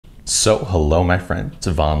So, hello my friend,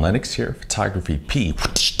 Devaun Lennox here,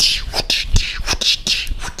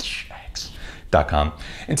 PhotographyPX.com.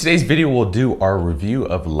 In today's video, we'll do our review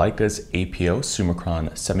of Leica's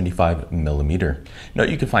APO-Summicron 75mm. Note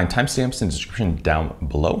you can find timestamps in the description down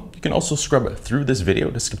below. You can also scrub through this video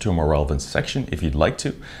to skip to a more relevant section if you'd like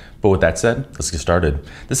to. But with that said, let's get started.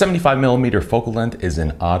 The 75mm focal length is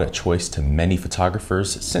an odd choice to many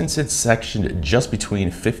photographers since it's sectioned just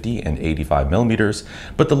between 50 and 85mm,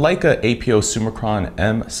 but the Leica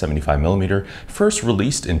APO-Summicron-M 75mm, first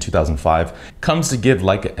released in 2005, comes to give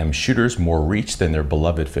Leica M shooters more reach than their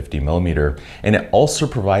beloved 50mm, and it also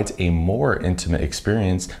provides a more intimate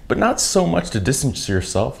experience, but not so much to distance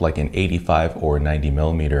yourself like an 85 or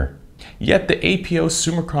 90mm. Yet the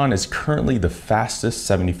APO-Summicron is currently the fastest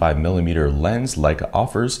 75mm lens Leica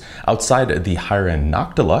offers outside the higher-end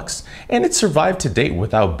Noctilux, and it survived to date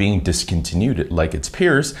without being discontinued like its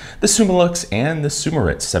peers, the Summilux and the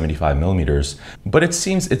Summarit 75mm. But it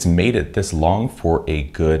seems it's made it this long for a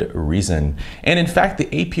good reason. And in fact, the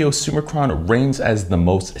APO-Summicron reigns as the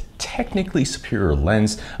most technically superior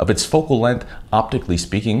lens of its focal length, optically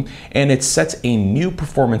speaking, and it sets a new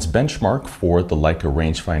performance benchmark for the Leica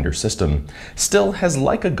rangefinder system. Still, has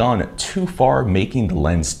Leica gone too far, making the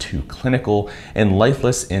lens too clinical and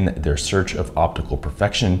lifeless in their search of optical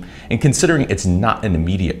perfection? And considering it's not an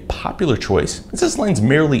immediate popular choice, is this lens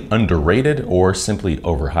merely underrated or simply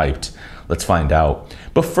overhyped? Let's find out.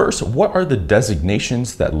 But first, what are the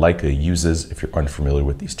designations that Leica uses if you're unfamiliar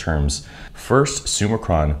with these terms? First,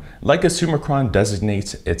 Summicron. Leica Summicron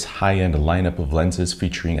designates its high-end lineup of lenses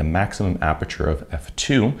featuring a maximum aperture of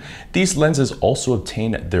f2. These lenses also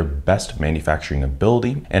obtain their best manufacturing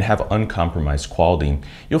ability and have uncompromised quality.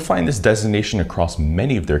 You'll find this designation across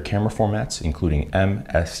many of their camera formats, including M,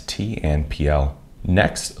 ST, and PL.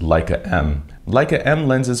 Next, Leica M. Leica M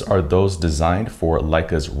lenses are those designed for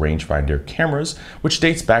Leica's rangefinder cameras, which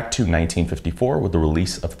dates back to 1954 with the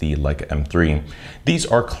release of the Leica M3. These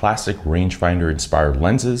are classic rangefinder-inspired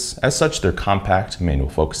lenses. As such, they're compact, manual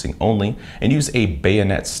focusing only, and use a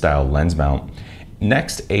bayonet-style lens mount.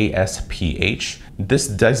 Next, ASPH. This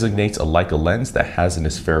designates a Leica lens that has an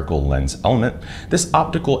aspherical lens element. This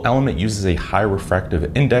optical element uses a high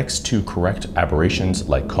refractive index to correct aberrations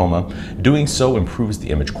like coma. Doing so improves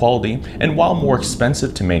the image quality, and while more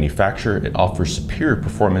expensive to manufacture, it offers superior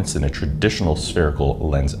performance than a traditional spherical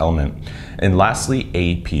lens element. And lastly,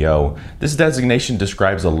 APO. This designation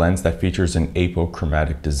describes a lens that features an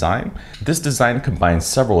apochromatic design. This design combines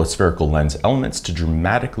several spherical lens elements to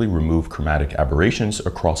dramatically remove chromatic aberrations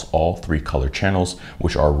across all three color channels,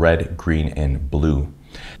 which are red, green, and blue.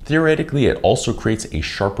 Theoretically, it also creates a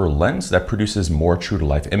sharper lens that produces more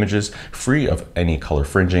true-to-life images free of any color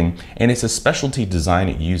fringing, and it's a specialty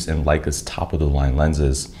design used in Leica's top-of-the-line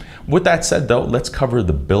lenses. With that said though, let's cover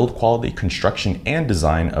the build quality, construction, and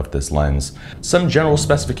design of this lens. Some general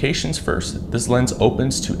specifications first. This lens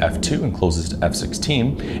opens to f2 and closes to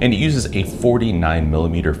f16, and it uses a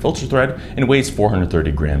 49mm filter thread and weighs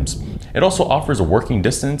 430 grams. It also offers a working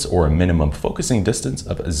distance or a minimum focusing distance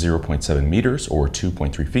of 0.7 meters or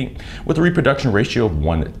 2.3 feet with a reproduction ratio of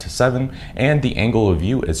 1:7, and the angle of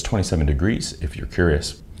view is 27 degrees if you're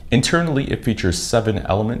curious. Internally, it features 7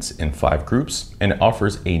 elements in 5 groups, and it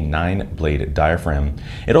offers a 9-blade diaphragm.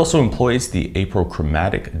 It also employs the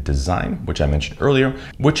apochromatic design, which I mentioned earlier,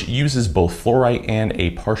 which uses both fluorite and a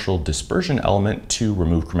partial dispersion element to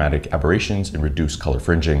remove chromatic aberrations and reduce color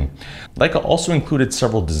fringing. Leica also included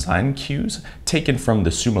several design cues taken from the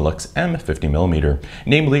Summilux M 50mm.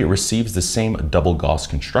 Namely, it receives the same double gauze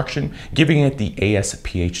construction, giving it the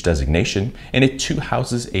ASPH designation, and it too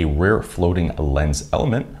houses a rear floating lens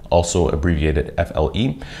element, also abbreviated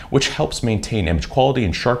FLE, which helps maintain image quality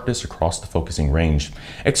and sharpness across the focusing range.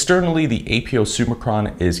 Externally, the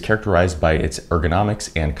APO-Summicron is characterized by its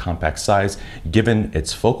ergonomics and compact size given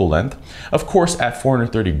its focal length. Of course, at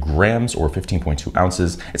 430 grams or 15.2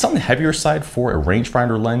 ounces, it's on the heavier side for a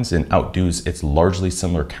rangefinder lens and outdoes its largely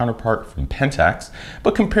similar counterpart from Pentax,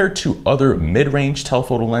 but compared to other mid-range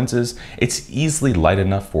telephoto lenses, it's easily light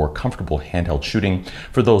enough for comfortable handheld shooting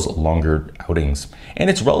for those longer outings. And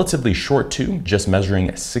it's relatively short too, just measuring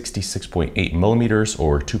 66.8 millimeters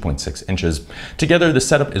or 2.6 inches. Together, the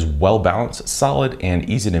setup is well balanced, solid, and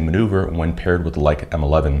easy to maneuver when paired with the Leica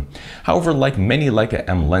M11. However, like many Leica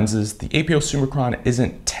M lenses, the APO-Summicron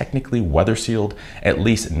isn't technically weather sealed, at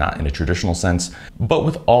least not in a traditional sense, but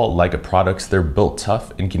with all Leica products, they're built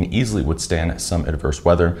tough and can easily withstand some adverse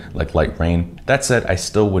weather like light rain. That said, I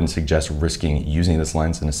still wouldn't suggest risking using this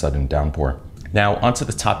lens in a sudden downpour. Now onto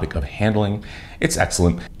the topic of handling. It's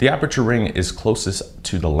excellent. The aperture ring is closest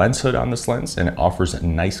to the lens hood on this lens, and it offers a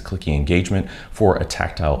nice clicky engagement for a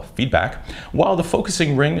tactile feedback, while the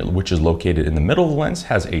focusing ring, which is located in the middle of the lens,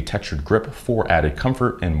 has a textured grip for added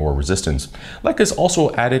comfort and more resistance. Leica's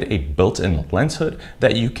also added a built-in lens hood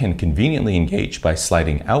that you can conveniently engage by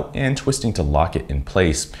sliding out and twisting to lock it in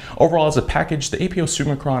place. Overall, as a package, the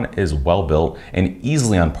APO-Summicron is well built and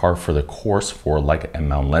easily on par for the course for Leica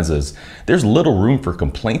M-mount lenses. There's little room for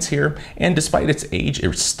complaints here, and despite its age,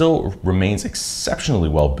 it still remains exceptionally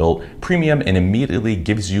well built, premium, and immediately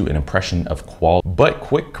gives you an impression of quality. But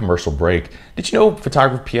quick commercial break. Did you know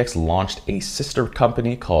PhotographyPX launched a sister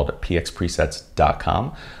company called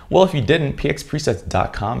pxpresets.com? Well, if you didn't,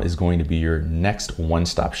 pxpresets.com is going to be your next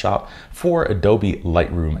one-stop shop for Adobe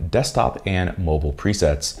Lightroom desktop and mobile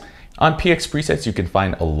presets. On PX Presets, you can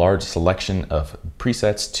find a large selection of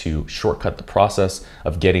presets to shortcut the process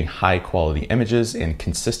of getting high quality images and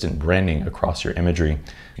consistent branding across your imagery.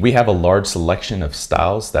 We have a large selection of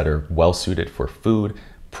styles that are well suited for food,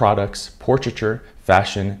 products, portraiture,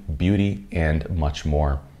 fashion, beauty, and much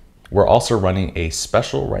more. We're also running a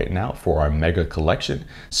special right now for our mega collection,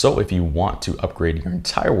 so if you want to upgrade your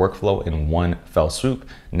entire workflow in one fell swoop,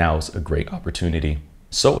 now's a great opportunity.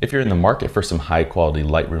 So if you're in the market for some high quality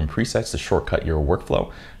Lightroom presets to shortcut your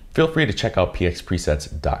workflow, feel free to check out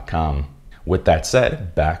pxpresets.com. With that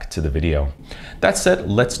said, back to the video. That said,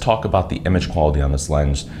 let's talk about the image quality on this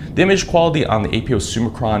lens. The image quality on the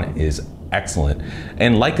APO-Summicron is excellent,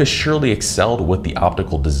 and Leica surely excelled with the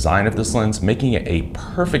optical design of this lens, making it a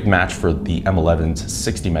perfect match for the M11's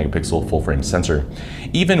 60 megapixel full frame sensor.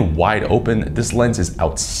 Even wide open, this lens is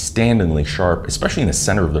outstandingly sharp, especially in the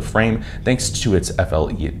center of the frame, thanks to its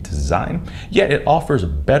FLE design, yet it offers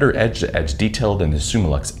better edge-to-edge detail than the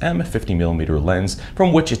Summilux M 50mm lens,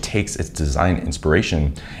 from which it takes its design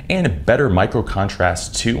inspiration, and better micro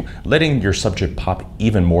contrast too, letting your subject pop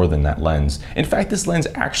even more than that lens. In fact, this lens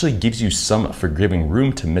actually gives you some forgiving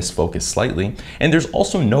room to misfocus slightly, and there's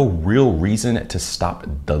also no real reason to stop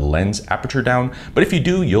the lens aperture down, but if you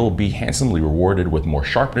do, you'll be handsomely rewarded with more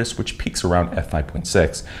sharpness, which peaks around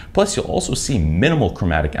f5.6. Plus, you'll also see minimal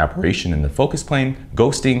chromatic aberration in the focus plane,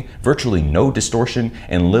 ghosting, virtually no distortion,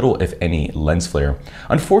 and little if any lens flare.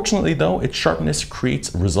 Unfortunately though, its sharpness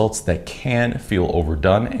creates results that can feel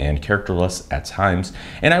overdone and characterless at times,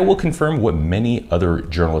 and I will confirm what many other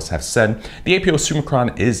journalists have said. The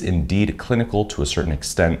APO-Summicron is indeed clinical to a certain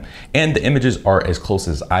extent, and the images are as close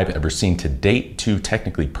as I've ever seen to date to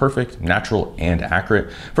technically perfect, natural, and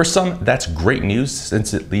accurate. For some, that's great news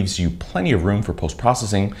since it leaves you plenty of room for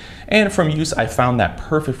post-processing, and from use, I found that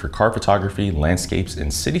perfect for car photography, landscapes,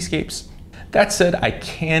 and cityscapes. That said, I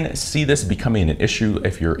can see this becoming an issue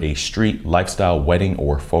if you're a street, lifestyle, wedding,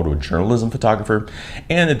 or photojournalism photographer,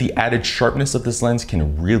 and the added sharpness of this lens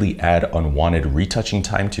can really add unwanted retouching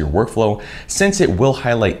time to your workflow, since it will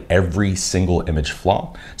highlight every single image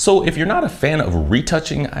flaw. So if you're not a fan of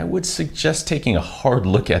retouching, I would suggest taking a hard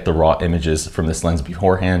look at the raw images from this lens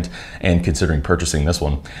beforehand and considering purchasing this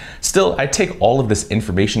one. Still, I take all of this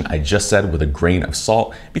information I just said with a grain of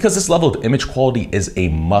salt, because this level of image quality is a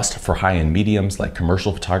must for high-end mediums like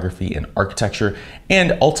commercial photography and architecture,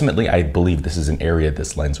 and ultimately I believe this is an area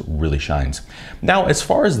this lens really shines. Now, as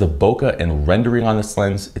far as the bokeh and rendering on this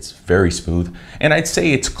lens, it's very smooth, and I'd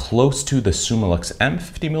say it's close to the Summilux M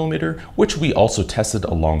 50mm, which we also tested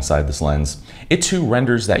alongside this lens. It too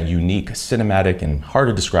renders that unique, cinematic, and hard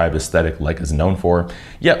to describe aesthetic Leica is known for,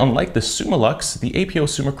 yet unlike the Summilux, the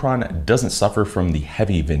APO-Summicron doesn't suffer from the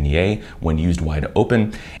heavy vignette when used wide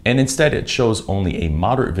open, and instead it shows only a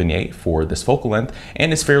moderate vignette for this focal length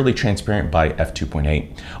and is fairly transparent by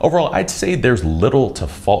f2.8. Overall, I'd say there's little to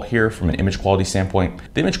fault here from an image quality standpoint.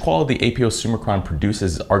 The image quality the APO-Summicron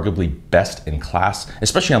produces is arguably best in class,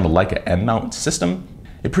 especially on the Leica M-mount system.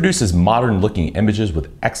 It produces modern looking images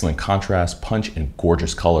with excellent contrast, punch, and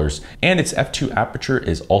gorgeous colors, and its f2 aperture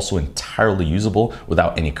is also entirely usable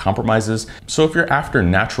without any compromises. So if you're after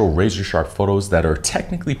natural razor sharp photos that are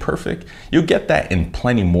technically perfect, you'll get that and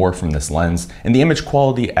plenty more from this lens, and the image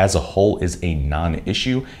quality as a whole is a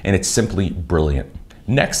non-issue, and it's simply brilliant.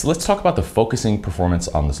 Next, let's talk about the focusing performance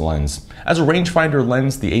on this lens. As a rangefinder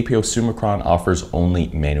lens, the APO-Summicron offers only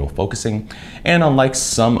manual focusing, and unlike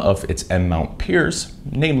some of its M-mount peers,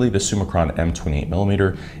 namely the Summicron-M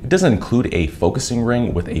 28mm. It doesn't include a focusing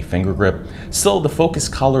ring with a finger grip. Still, the focus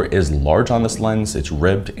collar is large on this lens, it's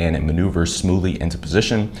ribbed, and it maneuvers smoothly into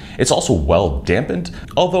position. It's also well dampened,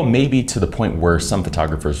 although maybe to the point where some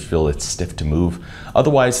photographers feel it's stiff to move.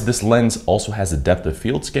 Otherwise, this lens also has a depth of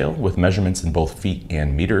field scale with measurements in both feet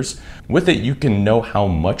and meters. With it, you can know how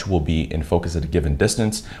much will be in focus at a given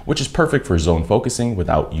distance, which is perfect for zone focusing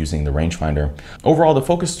without using the rangefinder. Overall, the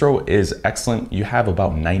focus throw is excellent. You have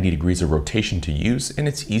about 90 degrees of rotation to use, and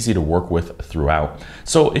it's easy to work with throughout.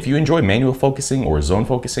 So if you enjoy manual focusing or zone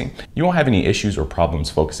focusing, you won't have any issues or problems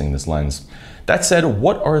focusing this lens. That said,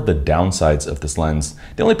 what are the downsides of this lens?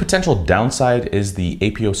 The only potential downside is the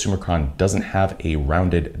APO-Summicron doesn't have a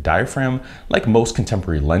rounded diaphragm like most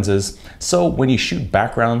contemporary lenses. So when you shoot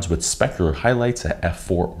backgrounds with specular highlights at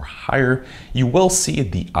f4 or higher, you will see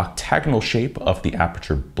the octagonal shape of the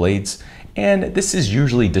aperture blades, and this is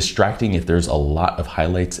usually distracting if there's a lot of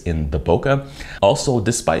highlights in the bokeh. Also,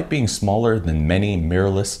 despite being smaller than many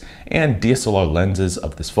mirrorless and DSLR lenses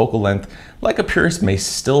of this focal length, Leica purists may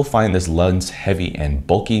still find this lens heavy and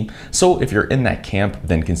bulky, so if you're in that camp,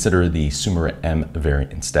 then consider the Summicron-M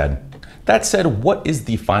variant instead. That said, what is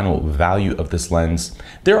the final value of this lens?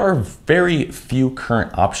 There are very few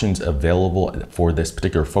current options available for this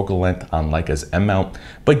particular focal length on Leica's M mount,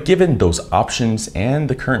 but given those options and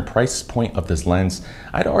the current price point of this lens,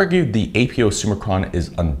 I'd argue the APO-Summicron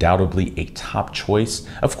is undoubtedly a top choice.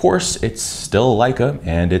 Of course, it's still Leica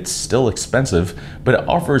and it's still expensive, but it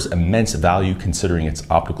offers immense value considering its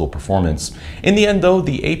optical performance. In the end though,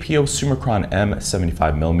 the APO-Summicron-M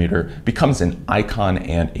 75mm becomes an icon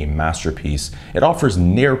and a masterpiece. It offers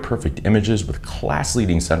near perfect images with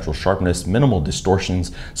class-leading central sharpness, minimal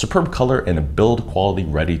distortions, superb color, and a build quality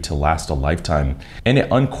ready to last a lifetime. And it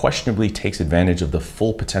unquestionably takes advantage of the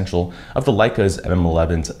full potential of the Leica's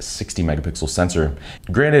M11's 60 megapixel sensor.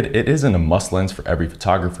 Granted, it isn't a must lens for every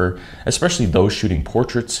photographer, especially those shooting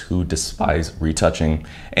portraits who despise retouching.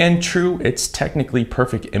 And true, its technically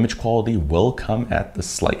perfect image quality will come at the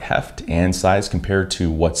slight heft and size compared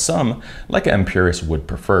to what some Leica M purists would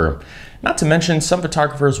prefer. Not to mention, some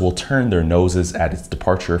photographers will turn their noses at its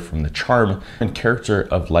departure from the charm and character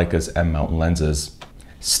of Leica's M mount lenses.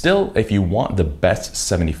 Still, if you want the best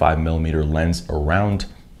 75mm lens around,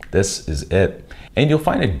 this is it. And you'll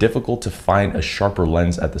find it difficult to find a sharper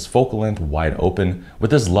lens at this focal length wide open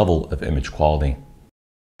with this level of image quality.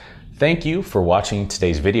 Thank you for watching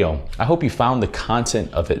today's video. I hope you found the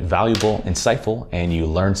content of it valuable, insightful, and you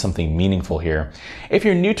learned something meaningful here. If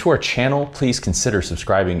you're new to our channel, please consider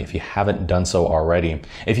subscribing if you haven't done so already.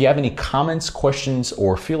 If you have any comments, questions,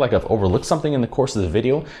 or feel like I've overlooked something in the course of the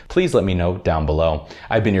video, please let me know down below.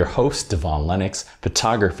 I've been your host, Devaun Lennox,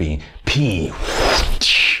 Photography P.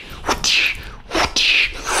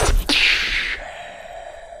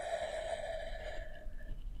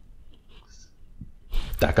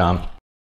 .com.